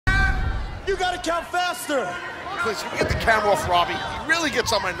You gotta count faster. Please, can we get the camera off Robbie? He really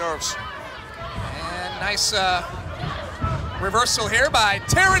gets on my nerves. And nice reversal here by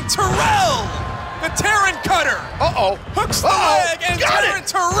Taryn Terrell. The Taryn Cutter. Uh-oh. Hooks the leg, and Taryn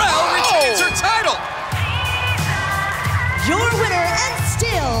Terrell retains her title. Your winner and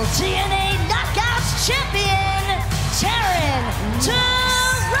still TNA Knockouts champion, Taryn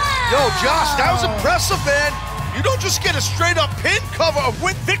Terrell. Yo, Josh, that was impressive, man. You don't just get a straight-up pin cover of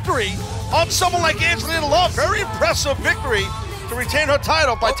win victory on someone like Angelina Love. Very impressive victory to retain her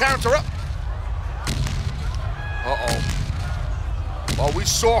title by Taryn Terrell. Uh-oh. Well, we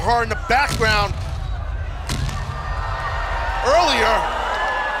saw her in the background earlier.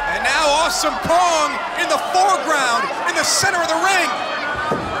 And now Awesome Kong in the foreground, in the center of the ring.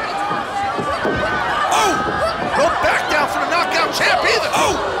 Oh! No back down for the knockout champ either.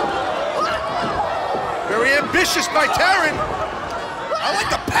 Oh! Very ambitious by Taryn. I like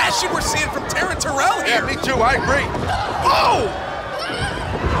the passion we're seeing from Taryn Terrell here. Yeah, me too, I agree. Oh!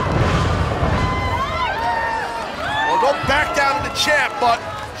 Well, no back down to the champ, but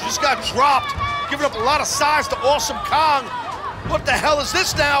she just got dropped, giving up a lot of size to Awesome Kong. What the hell is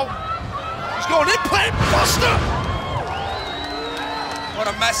this now? He's going implant buster. What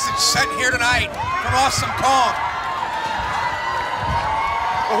a message sent here tonight from Awesome Kong.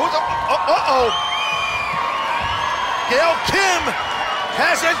 Uh-oh. Gail Kim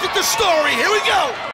has entered the story. Here we go.